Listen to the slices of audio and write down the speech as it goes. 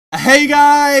Hey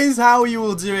guys, how are you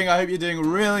all doing? I hope you're doing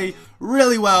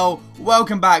really well.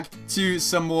 Welcome back to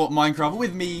some more Minecraft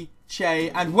with me, Che.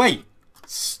 And wait,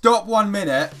 stop 1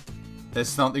 minute. There's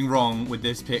something wrong with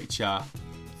this picture.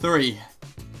 3,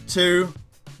 2,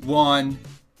 1.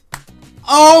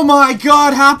 Oh my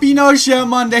god, happy No Shirt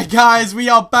Monday, guys. We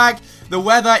are back. The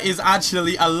weather is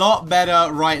actually a lot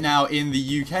better right now in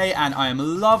the UK, and I am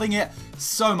loving it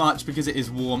so much because it is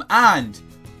warm, and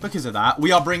because of that,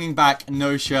 we are bringing back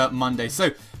No Shirt Monday.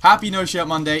 So, happy No Shirt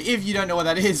Monday. If you don't know what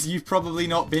that is, you've probably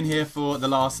not been here for the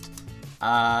last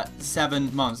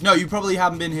 7 months. No, you probably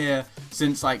haven't been here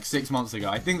since like 6 months ago.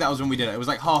 I think that was when we did it. It was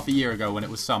like half a year ago when it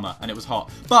was summer and it was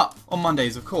hot. But on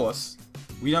Mondays, of course,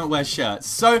 we don't wear shirts.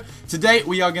 So, today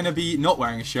we are going to be not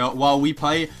wearing a shirt while we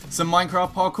play some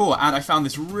Minecraft Parkour. And I found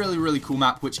this really cool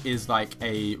map, which is like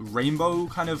a rainbow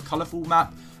kind of colourful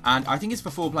map. And I think it's for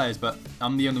 4 players, but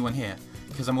I'm the only one here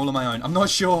because I'm all on my own. I'm not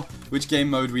sure which game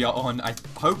mode we are on. I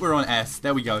hope we're on S.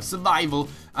 There we go. Survival.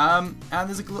 And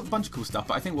there's a bunch of cool stuff,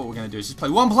 but I think what we're going to do is just play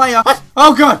 1 player. What?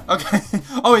 Oh, God. Okay.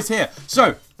 Oh, it's here.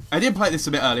 So, I did play this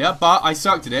a bit earlier, but I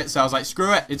sucked at it, so I was like,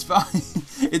 screw it. It's fine.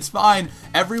 It's fine.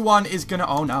 Everyone is going to...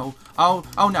 Oh, no. Oh,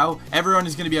 no. Everyone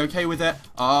is going to be okay with it.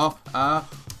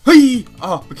 Hey!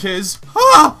 Oh, because...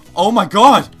 Oh, my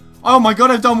God. Oh, my God,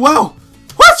 I've done well.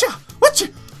 Whatcha?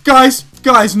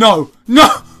 Guys, no.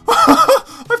 No.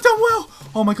 I've done well.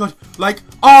 Oh my god. Like,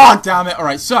 damn it.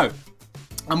 Alright, so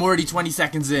I'm already 20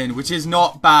 seconds in, which is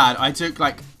not bad. I took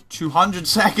like 200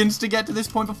 seconds to get to this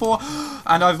point before,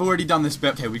 and I've already done this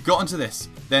bit. Okay, we've got onto this.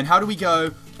 Then how do we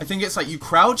go? I think it's like you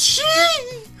crouch.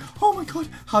 Oh my god.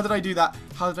 How did I do that?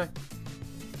 How did I...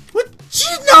 What?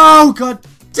 No! God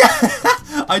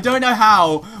damn. I don't know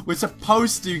how we're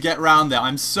supposed to get around there.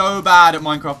 I'm so bad at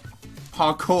Minecraft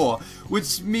Parkour,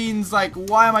 which means, like,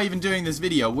 why am I even doing this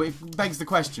video? It begs the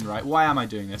question, right? Why am I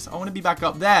doing this? I want to be back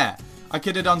up there. I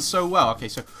could have done so well. Okay,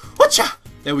 so, whatcha?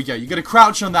 There we go. You got to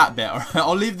crouch on that bit. All right?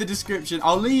 I'll leave the description.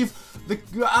 I'll leave the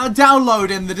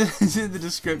download in the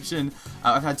description.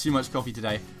 I've had too much coffee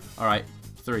today. All right,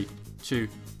 3, 2,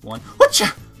 1.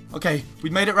 Whatcha? Okay, we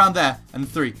made it around there. And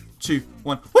 3, 2,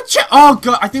 1. Whatcha? Oh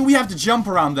god, I think we have to jump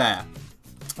around there.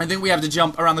 I think we have to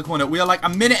jump around the corner. We are like a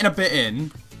minute and a bit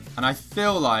in, and I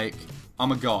feel like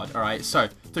I'm a god. Alright, so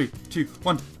 3, 2,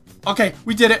 1. Okay,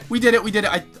 we did it.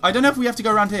 I don't know if we have to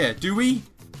go around here. Do we?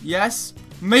 Yes?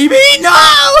 Maybe? No!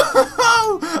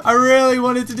 I really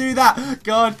wanted to do that.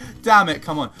 God damn it.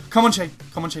 Come on. Come on, Che.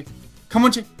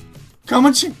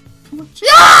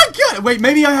 Yeah! Good. Wait,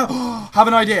 maybe I have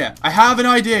an idea. I have an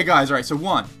idea, guys. Alright, so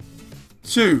 1,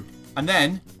 2, and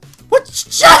then... What?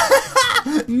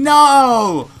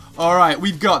 No! Alright,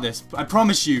 we've got this. I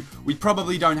promise you, we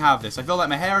probably don't have this. I feel like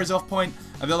my hair is off point.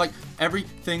 I feel like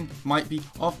everything might be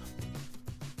off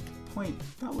point.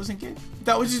 That wasn't good.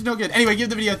 That was just not good. Anyway, give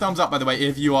the video a thumbs up, by the way,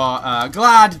 if you are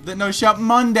glad that No Shirt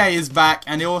Monday is back.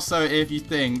 And also, if you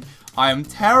think I am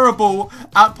terrible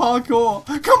at parkour.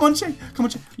 Come on, Che.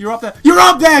 You're up there.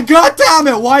 God damn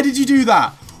it. Why did you do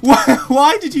that?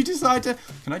 Why did you decide to...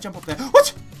 Can I jump up there?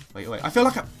 What? Wait. I feel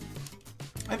like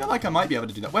I might be able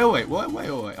to do that. Wait.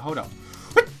 Hold up.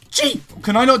 What? Gee!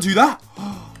 Can I not do that?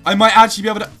 I might actually be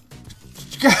able to...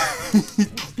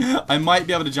 I might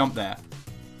be able to jump there.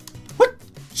 What?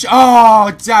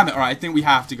 Oh, damn it. Alright, I think we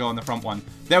have to go on the front one.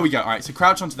 There we go. Alright, so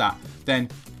crouch onto that. Then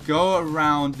go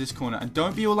around this corner. And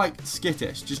don't be all, like,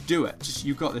 skittish. Just do it.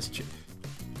 You've got this.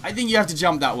 I think you have to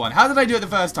jump that one. How did I do it the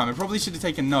first time? I probably should have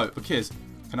taken note, because...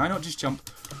 Can I not just jump?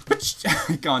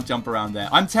 I can't jump around there.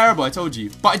 I'm terrible, I told you.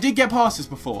 But I did get past this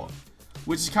before,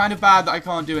 which is kind of bad that I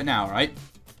can't do it now, right?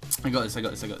 I got this.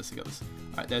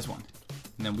 Alright, there's one.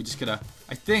 And then we just gotta...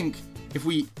 I think if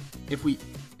we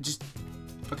just...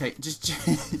 Okay, just...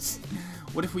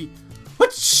 What if we...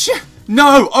 What?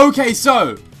 No! Okay,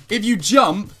 so, if you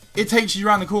jump, it takes you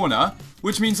around the corner,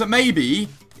 which means that maybe,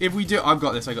 if we do... I've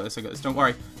got this. Don't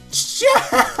worry.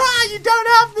 You don't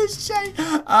have this, Che.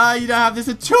 You don't have this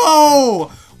at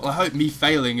all. Well, I hope me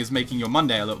failing is making your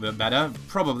Monday a little bit better.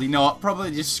 Probably not.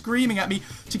 Probably just screaming at me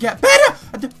to get better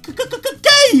at the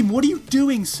game. What are you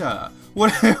doing, sir?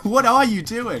 What are you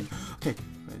doing? Okay.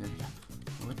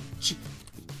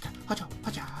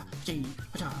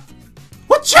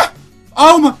 What?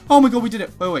 Oh my god, we did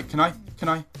it. Wait. Can I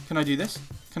do this?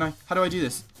 How do I do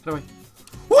this?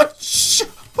 What?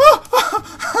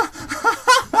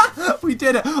 We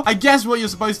did it. I guess what you're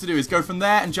supposed to do is go from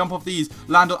there and jump off these,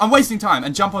 land on... I'm wasting time.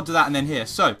 And jump onto that and then here.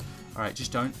 So, alright,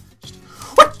 just don't...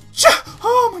 What?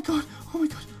 Oh my god.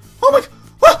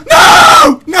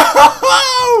 No!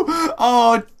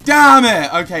 Oh, damn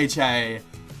it. Okay, Che.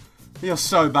 You're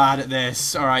so bad at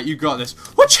this. Alright, you got this.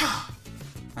 Whatcha?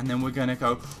 And then we're gonna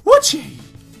go, whootchie!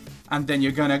 And then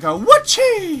you're gonna go,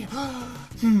 whootchie!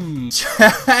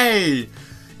 Hey!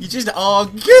 You just are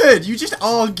good! You just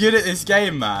are good at this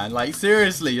game, man. Like,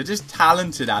 seriously, you're just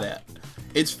talented at it.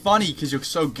 It's funny because you're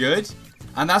so good.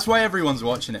 And that's why everyone's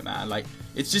watching it, man. Like,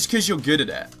 it's just because you're good at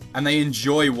it. And they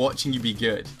enjoy watching you be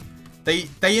good. They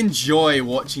enjoy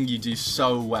watching you do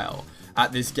so well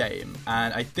at this game.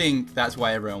 And I think that's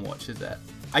why everyone watches it.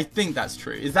 I think that's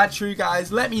true. Is that true,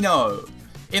 guys? Let me know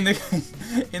in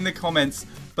the comments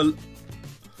below.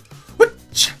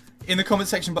 In the comment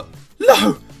section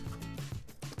below.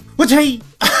 What'y?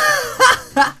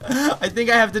 I think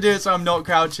I have to do it so I'm not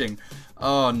crouching.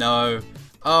 Oh no.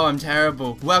 Oh, I'm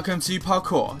terrible. Welcome to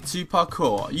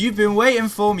Parkour. You've been waiting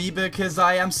for me because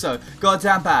I am so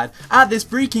goddamn bad at this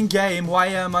freaking game. Why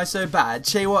am I so bad?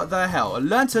 Che, what the hell?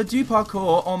 Learn to do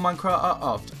parkour on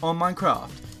Minecraft.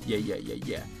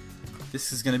 Yeah.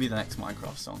 This is going to be the next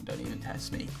Minecraft song. Don't even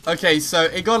test me. Okay, so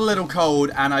it got a little cold,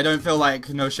 and I don't feel like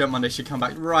No Shirt Monday should come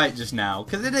back right just now,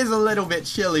 because it is a little bit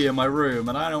chilly in my room,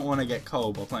 and I don't want to get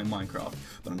cold while playing Minecraft.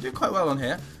 But I'm doing quite well on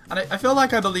here, and I feel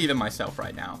like I believe in myself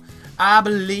right now. I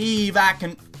believe I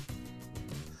can...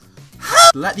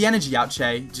 Let the energy out,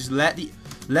 Che. Just let the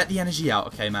energy out,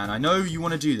 okay, man? I know you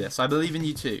want to do this. I believe in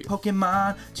you, too.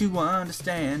 Pokemon to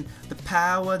understand the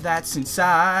power that's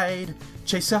inside.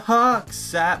 Chaser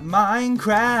Hawks at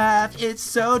Minecraft, it's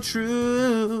so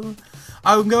true.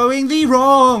 I'm going the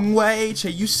wrong way,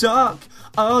 Che, you suck.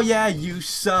 Oh yeah, you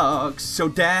suck so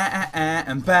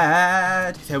damn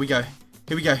bad. Here we go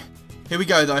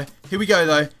though.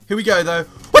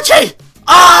 What'y?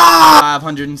 Ah!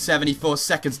 574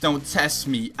 seconds, don't test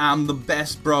me. I'm the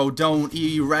best, bro, don't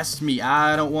arrest me.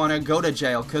 I don't want to go to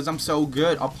jail, cause I'm so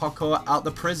good. I'll parkour out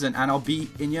the prison and I'll be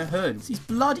in your hood. These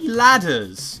bloody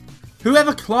ladders.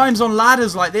 Whoever climbs on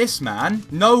ladders like this, man?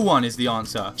 No one is the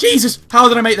answer. Jesus, how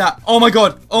did I make that? Oh my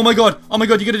god, you're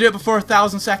gonna do it before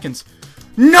 1,000 seconds.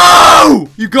 No!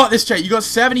 You got this, Che. You got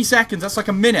 70 seconds. That's like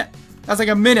a minute. That's like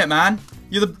a minute, man.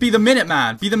 Be the minute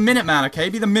man. Be the minute man, okay?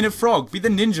 Be the minute frog. Be the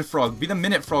ninja frog. Be the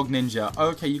minute frog ninja.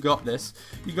 Okay, you got this.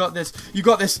 You got this.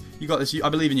 I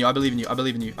believe in you. Okay.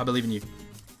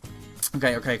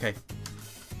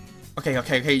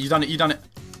 You done it.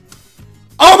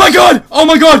 Oh my god!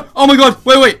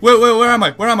 Wait, where am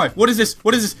I? What is this?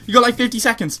 You got like 50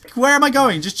 seconds. Where am I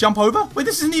going? Just jump over? Wait,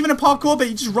 this isn't even a parkour, but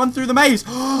you just run through the maze.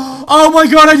 Oh my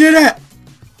god, I did it!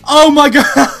 Oh my god!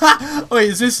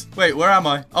 Wait, where am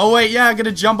I? Oh wait, yeah, I'm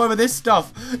gonna jump over this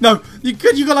stuff. No, you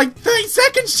got like 30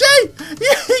 seconds, Che!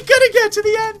 Yeah, you gotta get to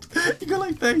the end. You got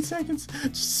like 30 seconds.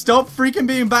 Just stop freaking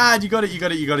being bad. You got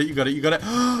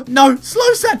it. No,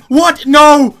 slow set. What?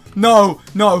 No.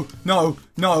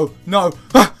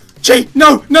 Ah, Che,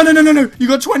 no. You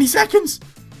got 20 seconds.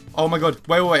 Oh my god.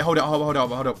 Wait. Hold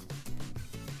up.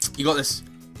 You got this.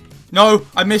 No,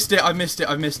 I missed it. I'm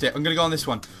gonna go on this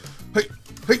one.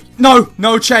 Hey,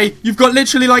 no, Che. You've got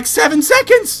literally like 7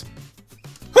 seconds.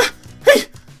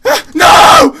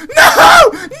 No!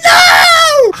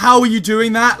 How are you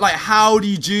doing that? Like, how do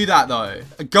you do that, though?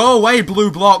 Go away,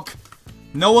 blue block.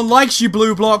 No one likes you,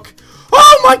 blue block.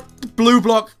 Oh, my... Blue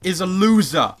block is a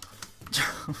loser.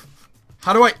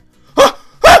 How do I... No!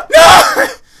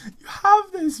 You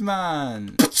have this,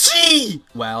 man.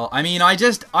 Well, I mean, I am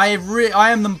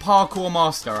the parkour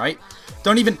master, right?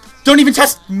 Don't even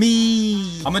test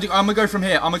me. I'm gonna go from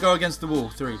here. I'm gonna go against the wall.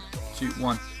 3, 2,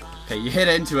 1. Okay, you hit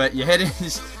into it.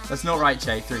 That's not right,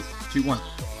 Che. 3, 2, 1.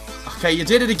 Okay, you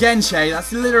did it again, Che.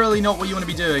 That's literally not what you want to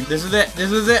be doing. This is it.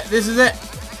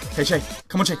 Okay, Che.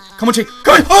 Come on, Che. Come on.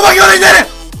 Oh my god, I did it!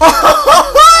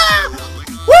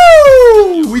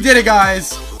 Woo! We did it,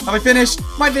 guys. Have I finished?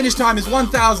 My finish time is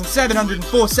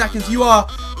 1,704 seconds. You are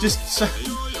just so...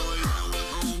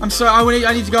 I'm sorry,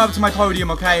 I need to go up to my podium,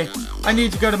 okay? I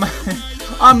need to go to my...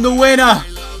 I'm the winner!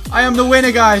 I am the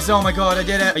winner, guys! Oh my god, I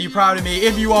did it. Are you proud of me?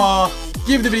 If you are,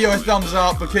 give the video a thumbs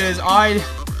up, because I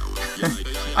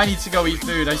need to go eat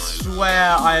food. I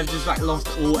swear I have just like lost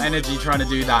all energy trying to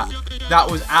do that.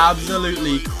 That was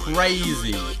absolutely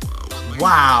crazy.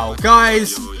 Wow.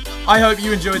 Guys, I hope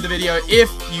you enjoyed the video.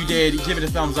 If you did, give it a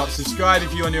thumbs up. Subscribe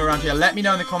if you are new around here. Let me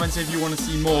know in the comments if you want to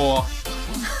see more.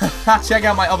 Check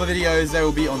out my other videos. They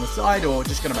will be on the side, or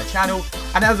just go to my channel.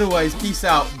 And as always, peace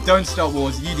out. Don't start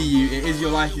wars. You do you. It is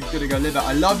your life. You've got to go live it.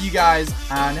 I love you guys,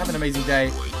 and have an amazing day.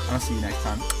 And I'll see you next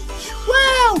time.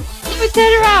 Wow! You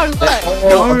turn around. Look.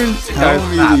 Don't tell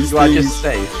me these you are things. just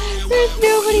safe. There's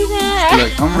nobody there.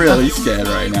 Look, I'm really scared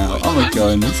right now. I'm gonna go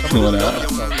in this corner.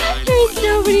 There's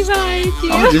nobody behind you.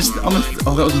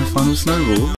 Oh, that was my final snowball.